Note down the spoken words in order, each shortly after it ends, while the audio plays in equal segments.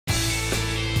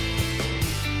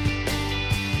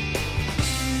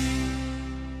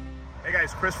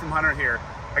guys, Chris from Hunter here.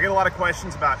 I get a lot of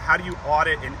questions about how do you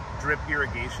audit a drip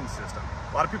irrigation system.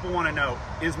 A lot of people want to know,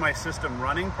 is my system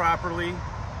running properly?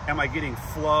 Am I getting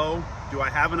flow? Do I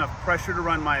have enough pressure to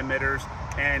run my emitters?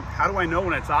 And how do I know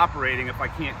when it's operating if I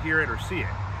can't hear it or see it?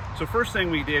 So first thing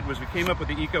we did was we came up with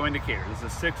the eco indicator. This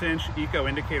is a 6-inch eco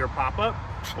indicator pop-up.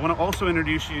 I want to also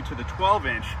introduce you to the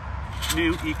 12-inch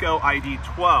new Eco ID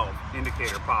 12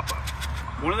 indicator pop-up.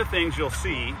 One of the things you'll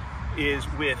see is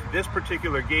with this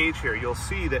particular gauge here, you'll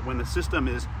see that when the system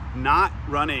is not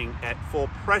running at full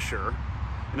pressure,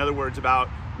 in other words, about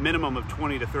minimum of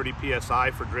 20 to 30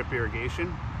 PSI for drip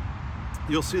irrigation,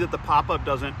 you'll see that the pop-up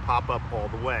doesn't pop up all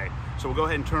the way. So we'll go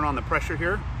ahead and turn on the pressure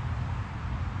here.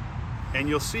 And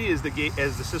you'll see as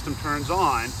the system turns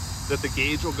on that the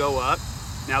gauge will go up.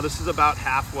 Now this is about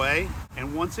halfway,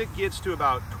 and once it gets to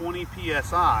about 20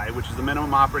 PSI, which is the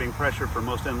minimum operating pressure for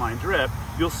most inline drip,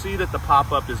 you'll see that the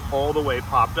pop-up is all the way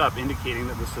popped up, indicating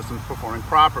that the system's performing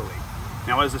properly.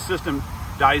 Now as the system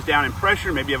dies down in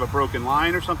pressure, maybe you have a broken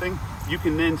line or something, you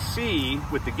can then see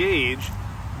with the gauge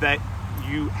that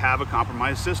you have a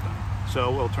compromised system.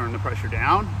 So we'll turn the pressure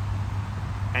down,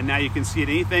 and now you can see at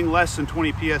anything less than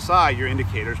 20 PSI, your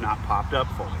indicator's not popped up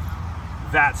fully.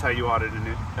 That's how you audit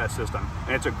a system.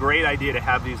 And it's a great idea to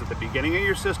have these at the beginning of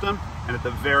your system and at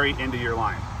the very end of your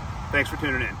line. Thanks for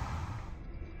tuning in.